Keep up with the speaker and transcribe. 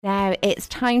it's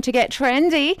time to get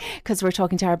trendy because we're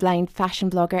talking to our blind fashion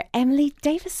blogger, Emily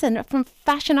Davison from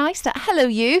Fashionista. Hello,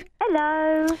 you.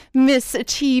 Hello. Miss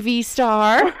TV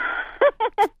star.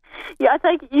 Yeah, I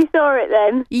take it you saw it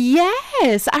then.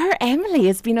 Yes, our Emily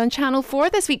has been on Channel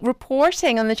 4 this week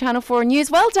reporting on the Channel 4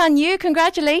 News. Well done, you.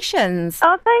 Congratulations.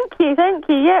 Oh, thank you.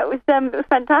 Yeah, it was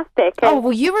fantastic. Oh,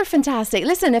 well, you were fantastic.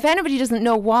 Listen, if anybody doesn't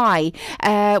know why,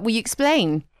 will you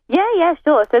explain? Yeah,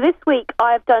 sure. So this week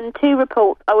I've done 2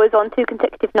 reports. I was on 2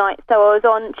 consecutive nights. So I was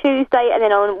on Tuesday and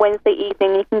then on Wednesday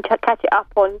evening. You can catch it up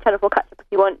on Channel 4 Catch Up if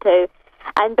you want to.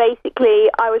 And basically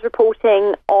I was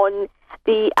reporting on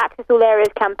the Access All Areas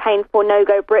campaign for No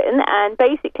Go Britain, and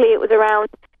basically it was around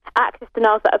access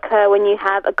denials that occur when you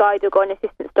have a guide dog or an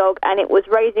assistance dog, and it was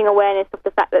raising awareness of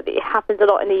the fact that it happens a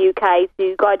lot in the UK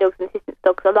to guide dogs and assistance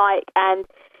dogs alike. And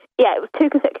yeah, it was 2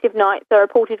 consecutive nights. So I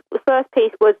reported, the first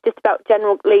piece was just about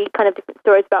generally kind of different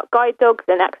stories about guide dogs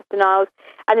and access denials,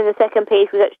 and then the second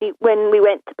piece was actually when we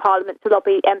went to Parliament to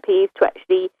lobby MPs to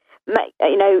actually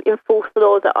enforce the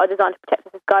laws that are designed to protect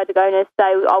us as guide dog owners. So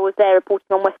I was there reporting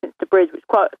on Westminster Bridge, which is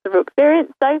quite a surreal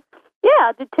experience. So yeah,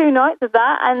 I did 2 nights of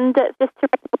that, and just to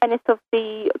raise awareness of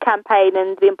the campaign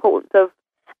and the importance of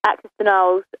access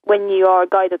denials when you are a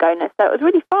guide dog owner. So it was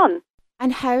really fun.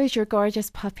 And how is your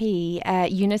gorgeous puppy,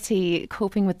 Unity,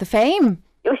 coping with the fame?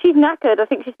 Well, she's knackered. I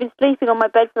think she's been sleeping on my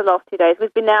bed for the last 2 days.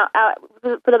 We've been out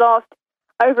for the last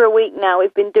over a week now.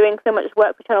 We've been doing so much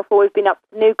work for Channel 4. We've been up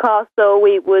to Newcastle.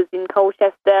 We was in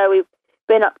Colchester. We've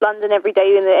been up London every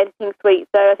day in the editing suite.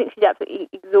 So I think she's absolutely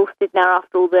exhausted now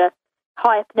after all the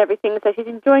hype and everything. So she's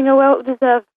enjoying a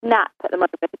well-deserved nap at the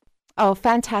moment. Oh,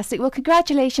 fantastic. Well,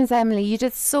 congratulations, Emily. You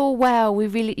did so well.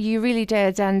 You really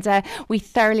did. And we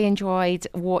thoroughly enjoyed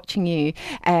watching you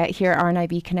here at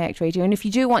RNIB Connect Radio. And if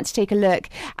you do want to take a look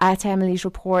at Emily's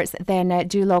reports, then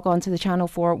do log on to the Channel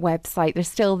 4 website. They're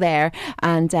still there,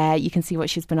 and you can see what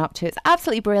she's been up to. It's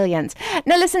absolutely brilliant.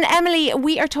 Now, listen, Emily,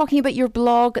 we are talking about your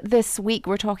blog this week.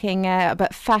 We're talking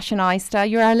about Fashionista.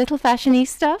 You're our little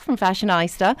fashionista from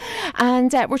Fashionista.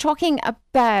 And we're talking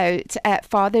about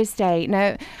Father's Day.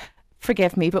 Now,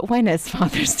 forgive me, but when is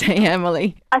Father's Day,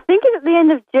 Emily? I think it's at the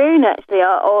end of June, actually,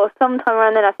 or sometime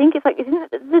around then. I think it's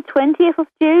isn't it the 20th of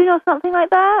June or something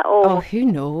like that? Or... Oh, who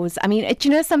knows? I mean, do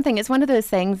you know something? It's one of those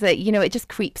things that, it just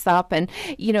creeps up, and,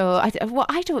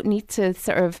 I don't need to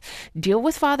sort of deal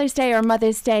with Father's Day or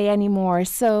Mother's Day anymore.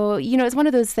 So, it's one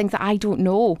of those things that I don't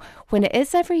know when it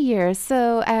is every year.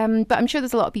 So, but I'm sure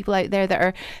there's a lot of people out there that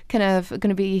are kind of going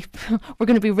to be, we're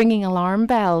going to be ringing alarm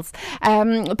bells.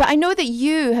 But I know that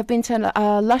you have been to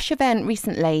a Lush event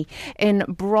recently in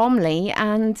Bromley,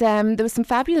 and there was some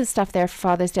fabulous stuff there for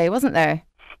Father's Day, wasn't there?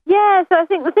 Yeah, so I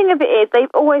think the thing of it is they've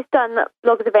always done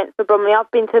bloggers events for Bromley.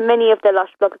 I've been to many of the Lush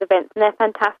bloggers events, and they're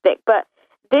fantastic. But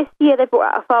this year they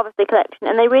brought out a Father's Day collection,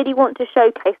 and they really want to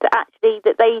showcase that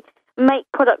they make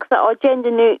products that are gender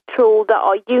neutral, that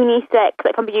are unisex,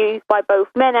 that can be used by both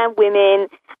men and women,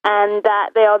 and that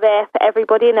they are there for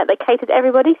everybody and that they cater to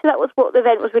everybody. So that was what the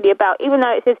event was really about. Even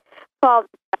though it says Father's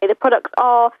Day, the products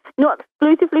are not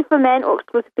exclusively for men or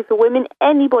exclusively for women.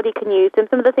 Anybody can use them.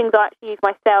 Some of the things I actually use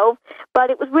myself,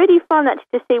 but it was really fun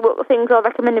actually to see what things are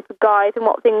recommended for guys and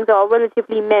what things are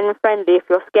relatively men-friendly if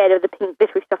you're scared of the pink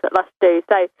glittery stuff that Lush do.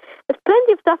 So there's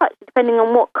plenty of stuff actually depending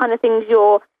on what kind of things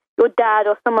your dad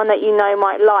or someone that you know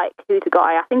might like who's a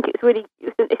guy. I think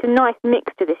it's a nice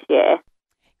mixture this year.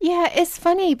 Yeah, it's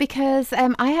funny because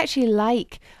I actually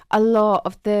like a lot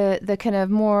of the kind of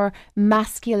more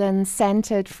masculine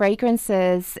scented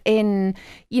fragrances in,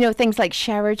 things like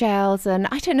shower gels. And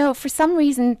I don't know, for some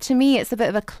reason, to me, it's a bit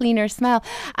of a cleaner smell.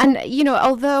 And,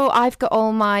 although I've got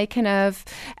all my kind of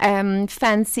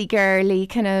fancy girly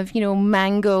kind of,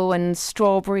 mango and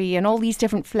strawberry and all these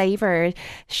different flavored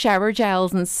shower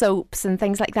gels and soaps and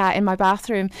things like that in my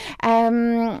bathroom,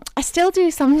 I still do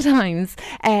sometimes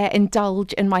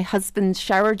indulge in my husband's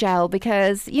shower gel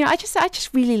because, I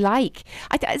just really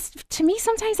to me,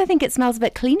 sometimes I think it smells a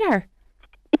bit cleaner.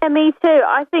 Yeah, me too.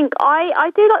 I think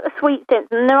I do like the sweet scents,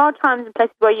 and there are times and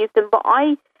places where I use them, but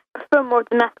I prefer more of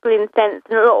the masculine scents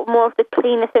and a lot more of the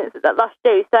cleaner scents that Lush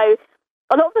do. So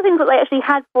a lot of the things that they actually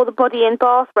had for the body and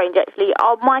bath range actually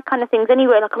are my kind of things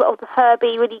anyway, like a lot of the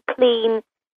herby, really clean,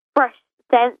 fresh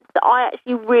scents that I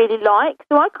actually really like.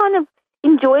 So I kind of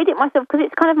enjoyed it myself because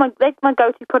it's kind of my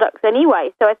go-to products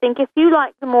anyway. So I think if you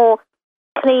like the more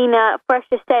cleaner,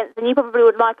 fresher scents, and you probably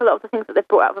would like a lot of the things that they've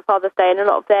brought out for Father's Day, and a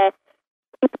lot of their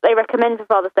things that they recommend for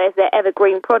Father's Day as their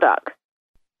evergreen products.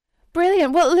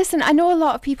 Brilliant. Well, listen, I know a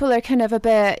lot of people are kind of a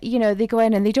bit, they go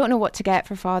in and they don't know what to get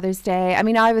for Father's Day. I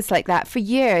mean, I was like that for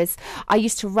years. I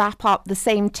used to wrap up the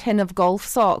same tin of golf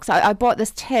socks. I bought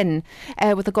this tin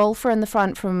with a golfer in the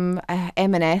front from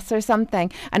M&S or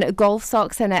something, and it had golf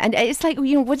socks in it. And it's like,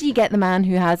 what do you get the man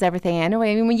who has everything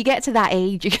anyway? I mean, when you get to that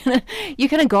age, you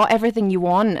kind of got everything you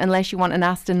want, unless you want an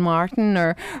Aston Martin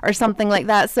or something like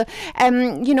that. So,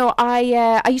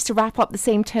 I used to wrap up the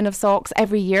same tin of socks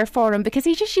every year for him, because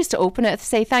he just used to open it to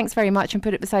say thanks very much and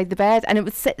put it beside the bed, and it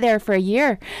would sit there for a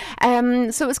year.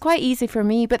 So it was quite easy for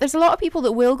me. But there's a lot of people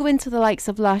that will go into the likes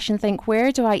of Lush and think,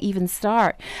 where do I even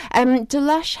start? Do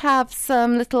Lush have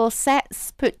some little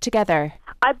sets put together?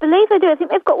 I believe they do. I think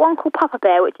they've got one called Papa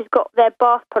Bear, which has got their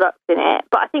bath products in it.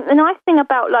 But I think the nice thing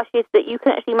about Lush is that you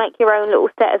can actually make your own little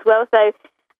set as well. So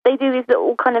they do these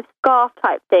little kind of scarf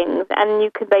type things, and you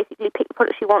can basically pick the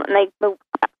products you want, and they will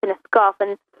wrap in a scarf,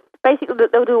 and basically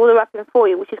they'll do all the wrapping for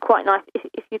you, which is quite nice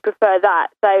if you prefer that.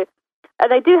 So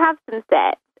they do have some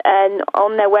sets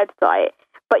on their website,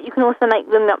 but you can also make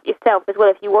them up yourself as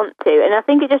well if you want to. And I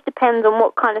think it just depends on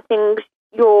what kind of things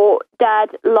your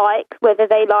dad likes, whether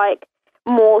they like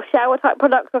more shower type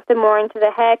products, or if they're more into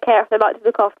their hair care, if they like to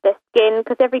look after their skin,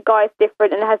 because every guy is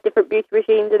different and has different beauty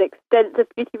regimes and extensive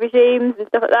beauty regimes and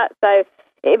stuff like that. So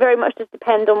it very much just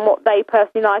depends on what they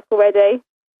personally like already.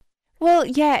 Well,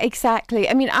 yeah, exactly.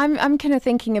 I mean, I'm kind of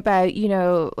thinking about,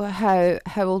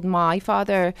 how old my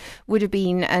father would have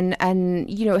been, and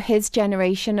his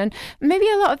generation, and maybe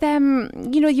a lot of them,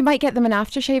 you might get them an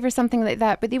aftershave or something like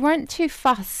that, but they weren't too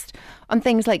fussed on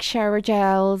things like shower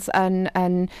gels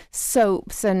and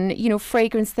soaps and,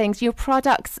 fragrance things,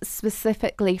 products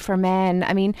specifically for men.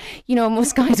 I mean,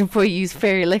 most guys will probably use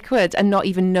Fairy Liquid and not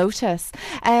even notice.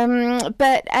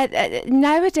 But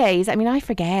nowadays, I mean, I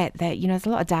forget that, there's a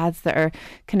lot of dads that are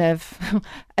kind of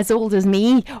as old as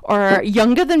me or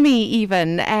younger than me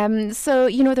even. So,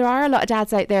 there are a lot of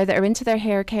dads out there that are into their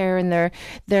hair care and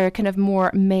their kind of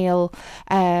more male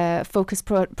focused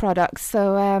products.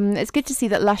 So it's good to see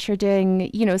that Lush are doing,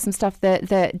 some stuff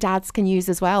that dads can use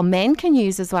as well, men can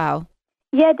use as well.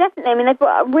 Yeah, definitely. I mean, they've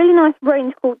got a really nice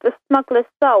range called the Smuggler's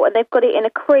Soul, and they've got it in a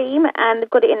cream, and they've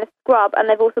got it in a scrub, and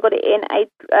they've also got it in a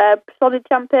solid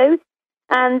shampoo.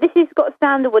 And this has got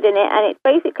sandalwood in it, and it's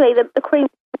basically the cream.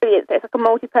 It's like a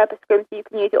multi-purpose cream, so you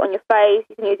can use it on your face,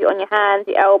 you can use it on your hands,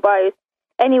 your elbows,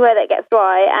 anywhere that gets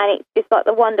dry, and it's just like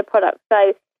the wonder product.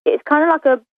 So it's kind of like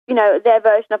their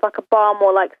version of like a balm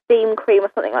or like steam cream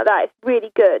or something like that. It's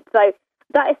really good. So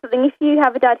that is something, if you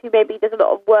have a dad who maybe does a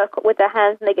lot of work with their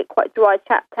hands and they get quite dry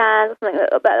chapped hands or something like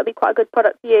that, that'll be quite a good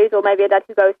product to use. Or maybe a dad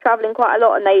who goes travelling quite a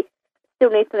lot and they still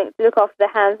need something to look after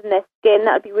their hands and their skin,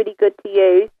 that would be really good to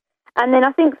use. And then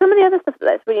I think some of the other stuff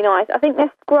that's really nice, I think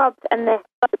their scrubs and their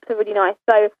soaps are really nice.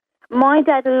 So my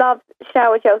dad loves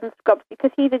shower gels and scrubs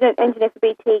because he's an engineer for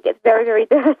BT. He gets very, very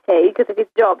dirty because of his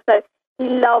job. So he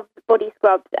loves body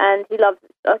scrubs and he loves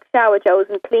shower gels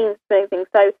and clean things.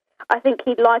 So I think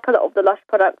he'd like a lot of the Lush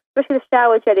products, especially the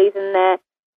shower jellies and their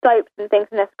soaps and things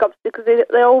and their scrubs, because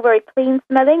they're all very clean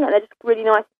smelling and they're just really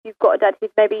nice if you've got a dad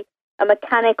who's maybe a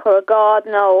mechanic or a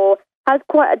gardener or has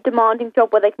quite a demanding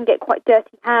job where they can get quite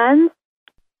dirty hands.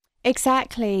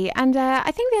 Exactly. And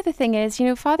I think the other thing is,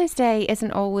 Father's Day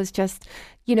isn't always just,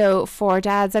 for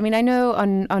dads. I mean, I know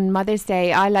on Mother's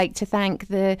Day, I like to thank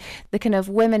the kind of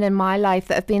women in my life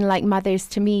that have been like mothers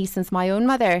to me since my own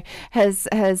mother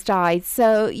has died.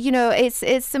 So,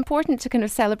 it's important to kind of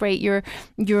celebrate your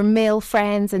male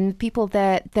friends and people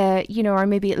that are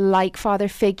maybe like father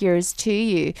figures to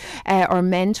you or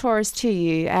mentors to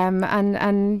you. And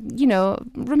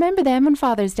remember them on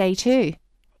Father's Day too.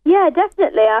 Yeah,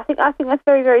 definitely. I think that's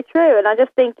very, very true, and I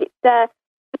just think it's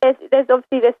there's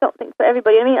something for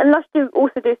everybody. I mean, and Lush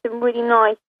also do some really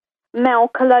nice male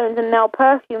colognes and male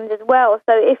perfumes as well.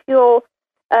 So if you're,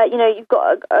 you've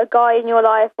got a guy in your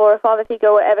life or a father figure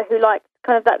or whatever who likes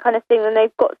kind of that kind of thing, then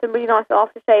they've got some really nice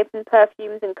aftershaves and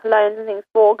perfumes and colognes and things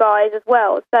for guys as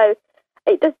well. So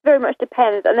it just very much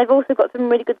depends, and they've also got some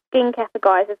really good skincare for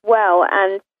guys as well,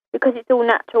 and because it's all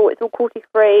natural, it's all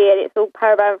cruelty-free, and it's all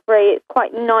paraben-free, it's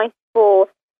quite nice for,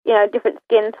 different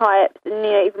skin types and,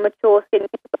 even mature skin.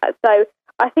 So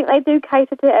I think they do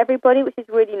cater to everybody, which is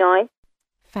really nice.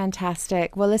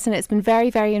 Fantastic. Well, listen, it's been very,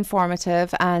 very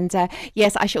informative. And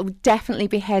yes, I shall definitely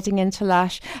be heading into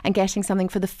Lush and getting something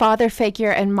for the father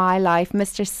figure in my life,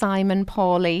 Mr. Simon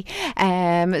Pauly.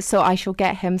 So I shall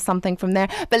get him something from there.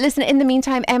 But listen, in the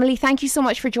meantime, Emily, thank you so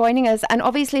much for joining us. And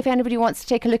obviously, if anybody wants to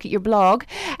take a look at your blog,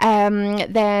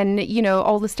 then,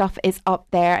 all the stuff is up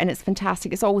there and it's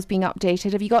fantastic. It's always being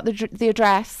updated. Have you got the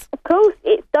address? Of course.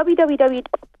 It's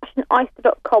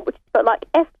www.fashionista.com, which is like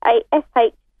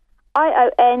FASH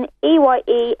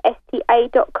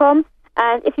IONEYESTA.com.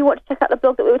 And if you want to check out the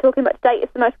blog that we were talking about today,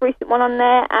 it's the most recent one on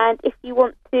there. And if you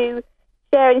want to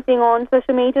share anything on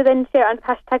social media, then share it under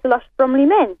hashtag Lush Bromley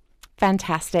Men.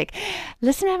 Fantastic.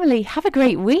 Listen, Emily, have a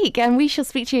great week, and we shall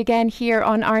speak to you again here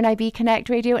on RNIB Connect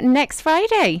Radio next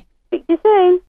Friday. Speak to you soon.